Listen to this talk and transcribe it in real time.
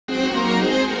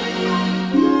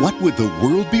What would the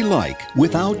world be like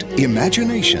without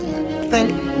imagination? Think,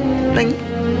 think,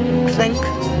 think.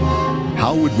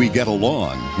 How would we get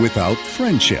along without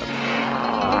friendship?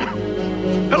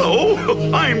 Hello,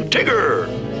 I'm Tigger.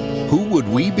 Who would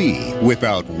we be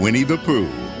without Winnie the Pooh?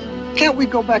 Can't we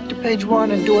go back to page 1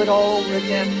 and do it all over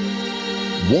again?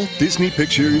 Walt Disney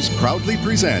Pictures proudly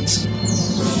presents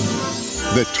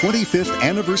the 25th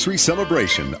anniversary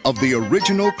celebration of the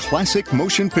original classic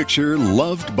motion picture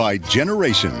loved by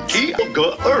generations.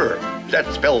 Tigger. That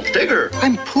spells Tigger.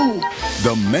 I'm Pooh.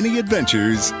 The Many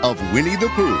Adventures of Winnie the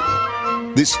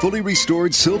Pooh. This fully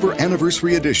restored Silver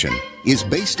Anniversary Edition is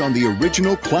based on the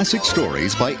original classic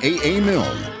stories by A.A.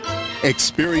 Milne.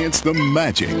 Experience the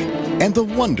magic and the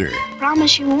wonder.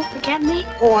 Promise you won't forget me?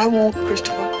 Oh, I won't,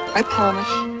 Christopher. I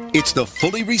promise. It's the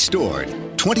fully restored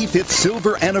 25th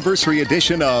Silver Anniversary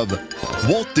Edition of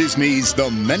Walt Disney's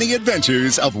The Many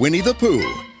Adventures of Winnie the Pooh.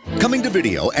 Coming to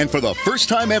video and for the first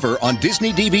time ever on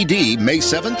Disney DVD May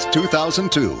 7th,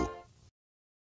 2002.